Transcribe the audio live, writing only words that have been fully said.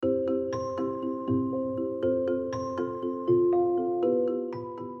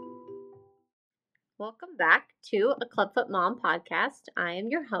welcome back to a Clubfoot Mom podcast. I am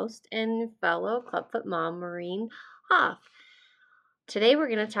your host and fellow Clubfoot Mom, Maureen Hoff. Today we're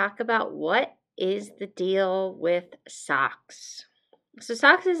going to talk about what is the deal with socks. So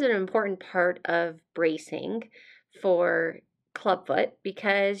socks is an important part of bracing for clubfoot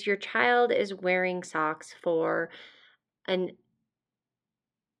because your child is wearing socks for an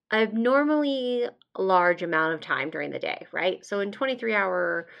abnormally large amount of time during the day, right? So in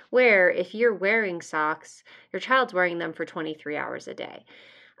 23-hour wear, if you're wearing socks, your child's wearing them for 23 hours a day.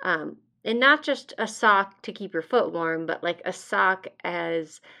 And not just a sock to keep your foot warm, but like a sock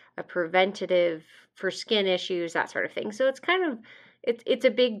as a preventative for skin issues, that sort of thing. So it's a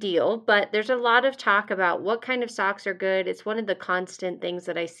big deal, but there's a lot of talk about what kind of socks are good. It's one of the constant things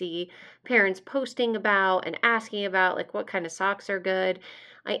that I see parents posting about and asking about, like what kind of socks are good.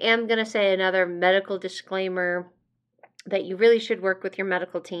 I am going to say another medical disclaimer that you really should work with your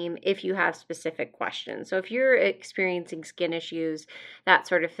medical team if you have specific questions. So if you're experiencing skin issues, that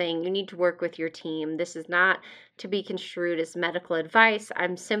sort of thing, you need to work with your team. This is not to be construed as medical advice.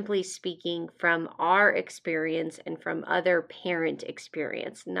 I'm simply speaking from our experience and from other parent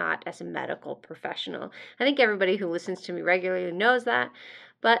experience, not as a medical professional. I think everybody who listens to me regularly knows that,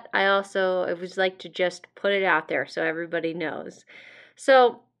 but I would like to just put it out there so everybody knows.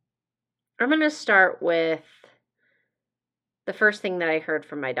 So I'm going to start with the first thing that I heard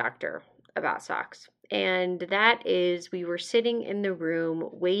from my doctor about socks. And that is we were sitting in the room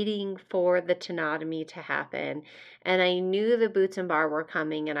waiting for the tenotomy to happen. And I knew the boots and bar were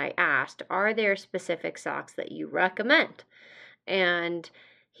coming. And I asked, are there specific socks that you recommend? And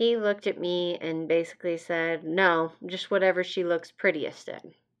he looked at me and basically said, no, just whatever she looks prettiest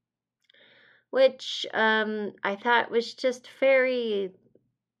in. Which I thought was just very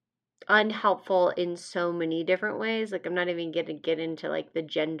unhelpful in so many different ways. Like, I'm not even going to get into like the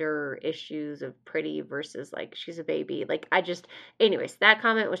gender issues of pretty versus like she's a baby. Anyways, that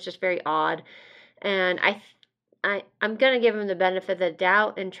comment was just very odd. And I'm going to give him the benefit of the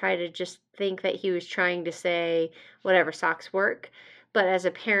doubt and try to just think that he was trying to say whatever socks work. But as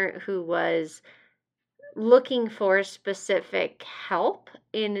a parent who was looking for specific help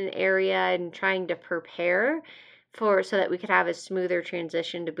in an area and trying to prepare so that we could have a smoother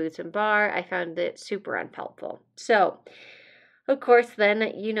transition to boots and bar, I found it super unhelpful. So, of course,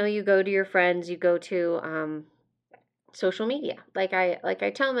 then, you go to your friends, you go to social media. Like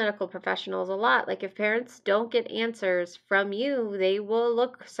I tell medical professionals a lot, like if parents don't get answers from you, they will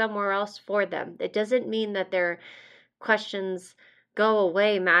look somewhere else for them. It doesn't mean that their questions go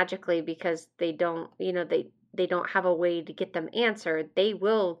away magically because they don't have a way to get them answered. They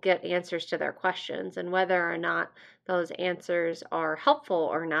will get answers to their questions, and whether or not those answers are helpful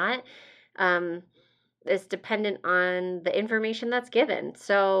or not is dependent on the information that's given.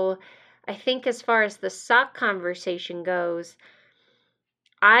 So I think as far as the sock conversation goes,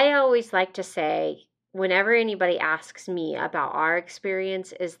 I always like to say, whenever anybody asks me about our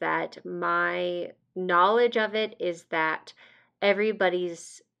experience, is that my knowledge of it is that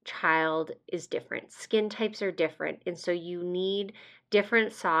everybody's child is different. Skin types are different. And so you need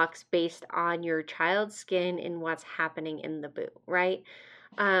different socks based on your child's skin and what's happening in the boot, right?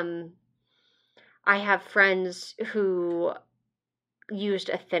 I have friends who used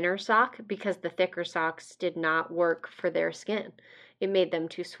a thinner sock because the thicker socks did not work for their skin. It made them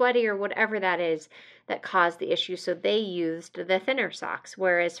too sweaty or whatever that is that caused the issue. So they used the thinner socks.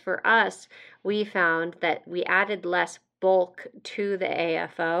 Whereas for us, we found that we added less bulk to the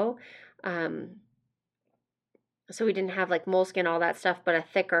AFO. So we didn't have like moleskin, all that stuff, but a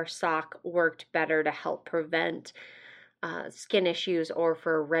thicker sock worked better to help prevent skin issues or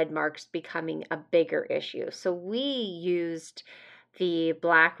for red marks becoming a bigger issue. So we used the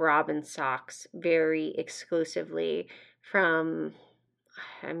Black Robin socks very exclusively from,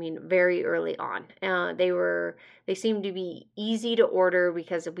 very early on. They seemed to be easy to order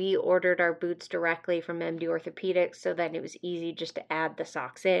because we ordered our boots directly from MD Orthopedics, so then it was easy just to add the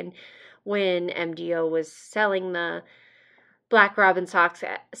socks in. When MDO was selling the Black Robin socks,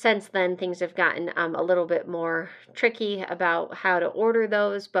 since then things have gotten a little bit more tricky about how to order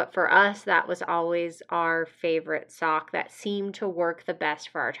those, but for us that was always our favorite sock that seemed to work the best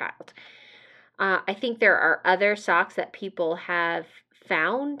for our child. I think there are other socks that people have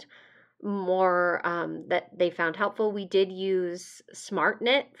found more that they found helpful. We did use Smart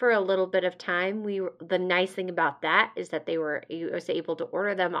Knit for a little bit of time. The nice thing about that is that I was able to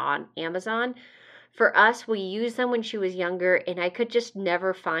order them on Amazon. For us, we used them when she was younger, and I could just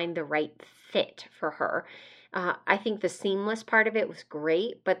never find the right fit for her. I think the seamless part of it was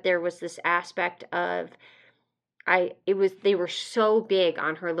great, but there was this aspect of they were so big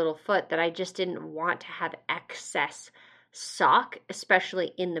on her little foot that I just didn't want to have excess sock,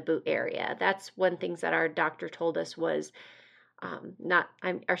 especially in the boot area. That's one thing that our doctor told us was, not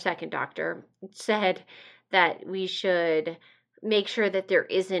our second doctor said that we should make sure that there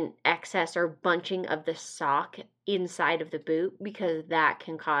isn't excess or bunching of the sock inside of the boot, because that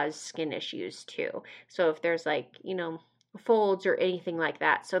can cause skin issues too. So if there's like, folds or anything like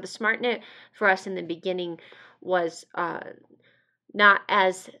that. So the smart knit for us in the beginning was not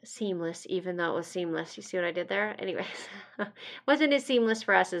as seamless, even though it was seamless. You see what I did there? Anyways, wasn't as seamless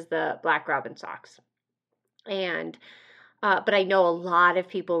for us as the Black Robin socks. And but I know a lot of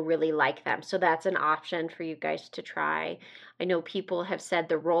people really like them. So that's an option for you guys to try. I know people have said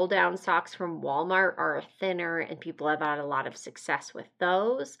the roll down socks from Walmart are thinner, and people have had a lot of success with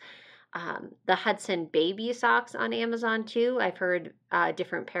those. The Hudson baby socks on Amazon too. I've heard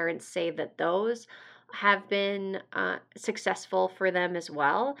different parents say that those have been successful for them as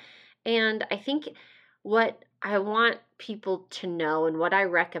well. And I think what I want people to know and what I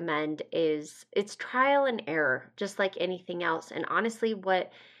recommend is it's trial and error, just like anything else. And honestly,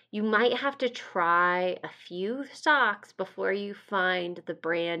 what you might have to try a few socks before you find the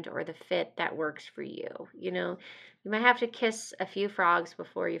brand or the fit that works for you. You might have to kiss a few frogs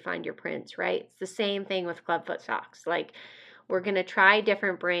before you find your prince, right? It's the same thing with clubfoot socks. Like, we're going to try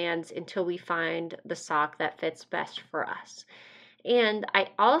different brands until we find the sock that fits best for us. And I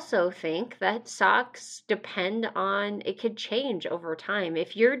also think that socks it could change over time.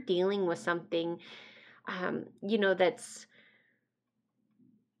 If you're dealing with something, that's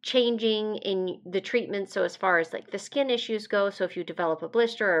changing in the treatment. So as far as like the skin issues go, so if you develop a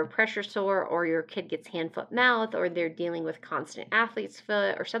blister or a pressure sore, or your kid gets hand, foot, mouth, or they're dealing with constant athlete's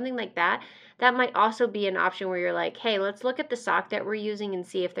foot or something like that, that might also be an option where you're like, hey, let's look at the sock that we're using and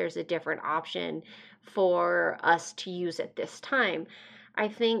see if there's a different option for us to use at this time. I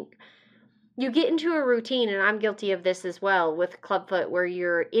think you get into a routine, and I'm guilty of this as well with clubfoot, where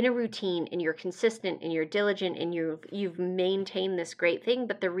you're in a routine and you're consistent and you're diligent and you've maintained this great thing.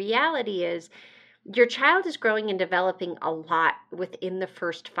 But the reality is your child is growing and developing a lot within the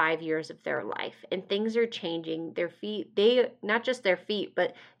first 5 years of their life, and things are changing. Their feet, not just their feet,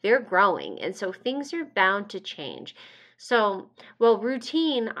 but they're growing. And so things are bound to change. So,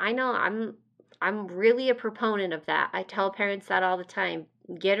 routine, I know I'm really a proponent of that. I tell parents that all the time.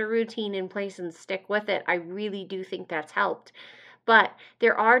 Get a routine in place and stick with it. I really do think that's helped. But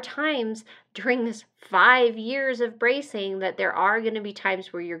there are times during this 5 years of bracing that there are going to be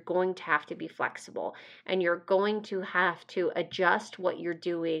times where you're going to have to be flexible, and you're going to have to adjust what you're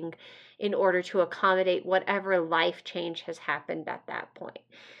doing in order to accommodate whatever life change has happened at that point.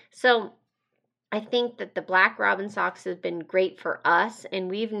 So I think that the Black Robin socks has been great for us, and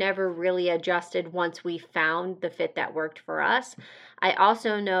we've never really adjusted once we found the fit that worked for us. I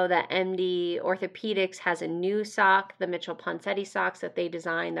also know that MD Orthopedics has a new sock, the Mitchell Poncetti socks that they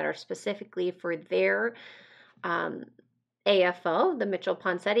designed that are specifically for their AFO, the Mitchell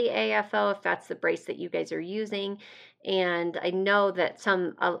Poncetti AFO, if that's the brace that you guys are using. And I know that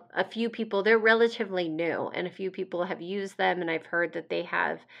a few people, they're relatively new, and a few people have used them, and I've heard that they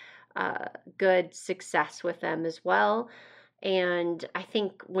have good success with them as well. And I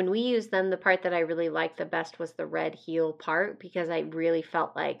think when we used them, the part that I really liked the best was the red heel part, because I really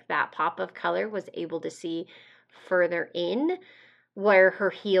felt like that pop of color was able to see further in where her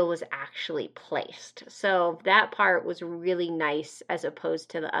heel was actually placed. So that part was really nice as opposed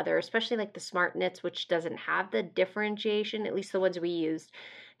to the other, especially like the smart knits, which doesn't have the differentiation, at least the ones we used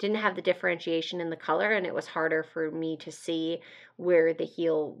didn't have the differentiation in the color, and it was harder for me to see where the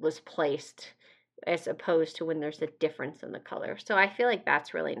heel was placed as opposed to when there's a difference in the color. So I feel like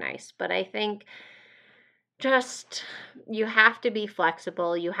that's really nice. But I think just you have to be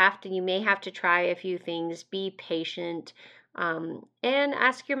flexible. You may have to try a few things, be patient, and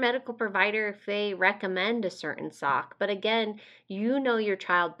ask your medical provider if they recommend a certain sock. But again, you know your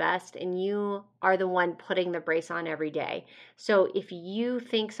child best, and you are the one putting the brace on every day. So if you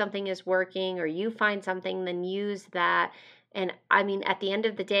think something is working or you find something, then use that. And I mean, at the end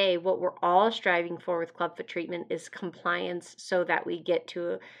of the day, what we're all striving for with clubfoot treatment is compliance, so that we get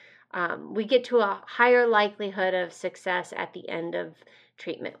to a higher likelihood of success at the end of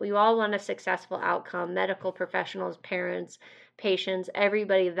treatment. We all want a successful outcome, medical professionals, parents, patients,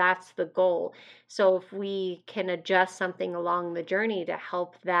 everybody, that's the goal. So if we can adjust something along the journey to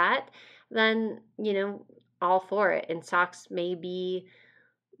help that, then, all for it. And socks may be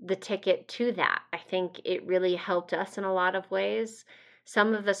the ticket to that. I think it really helped us in a lot of ways.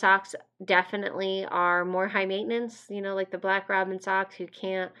 Some of the socks definitely are more high maintenance, like the Black Robin socks, who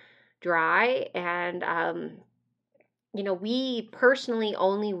can't dry, and we personally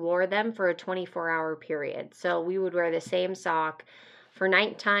only wore them for a 24-hour period. So we would wear the same sock for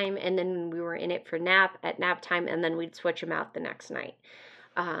nighttime, and then we were in it for nap time, and then we'd switch them out the next night.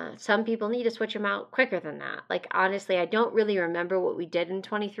 Some people need to switch them out quicker than that. Like, honestly, I don't really remember what we did in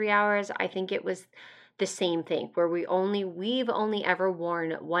 23 hours. I think it was the same thing where we've only ever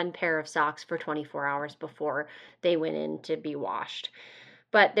worn one pair of socks for 24 hours before they went in to be washed.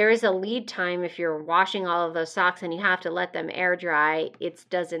 But there is a lead time if you're washing all of those socks and you have to let them air dry. It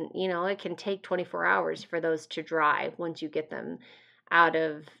doesn't, it can take 24 hours for those to dry once you get them out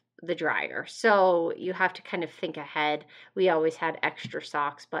of the dryer. So you have to kind of think ahead. We always had extra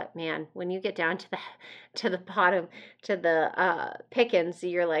socks, but man, when you get down to the bottom, to the pickings,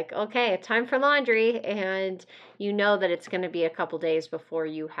 you're like, okay, time for laundry, and you know that it's going to be a couple days before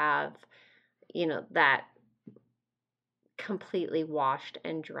you have, that completely washed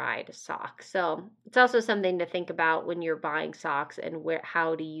and dried socks. So it's also something to think about when you're buying socks and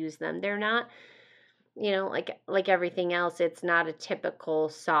how to use them. They're not, like everything else, it's not a typical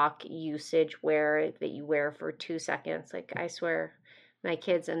sock usage that you wear for 2 seconds. Like, I swear my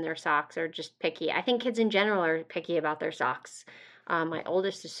kids and their socks are just picky. I think kids in general are picky about their socks. My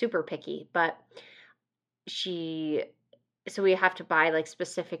oldest is super picky, but so we have to buy like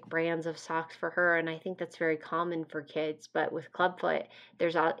specific brands of socks for her, and I think that's very common for kids. But with clubfoot,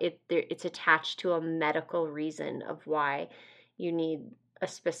 it's attached to a medical reason of why you need a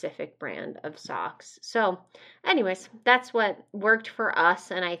specific brand of socks. So anyways, that's what worked for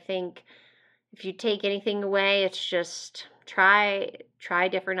us, and I think if you take anything away, it's just try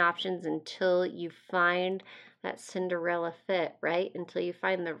different options until you find that Cinderella fit, right? Until you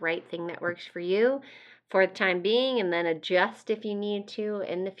find the right thing that works for you for the time being, and then adjust if you need to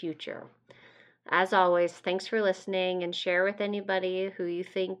in the future. As always, thanks for listening, and share with anybody who you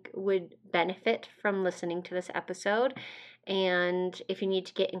think would benefit from listening to this episode. And if you need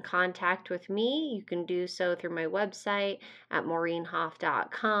to get in contact with me, you can do so through my website at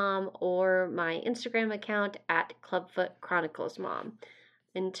maureenhoff.com or my Instagram account at Clubfoot Chronicles Mom.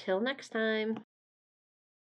 Until next time.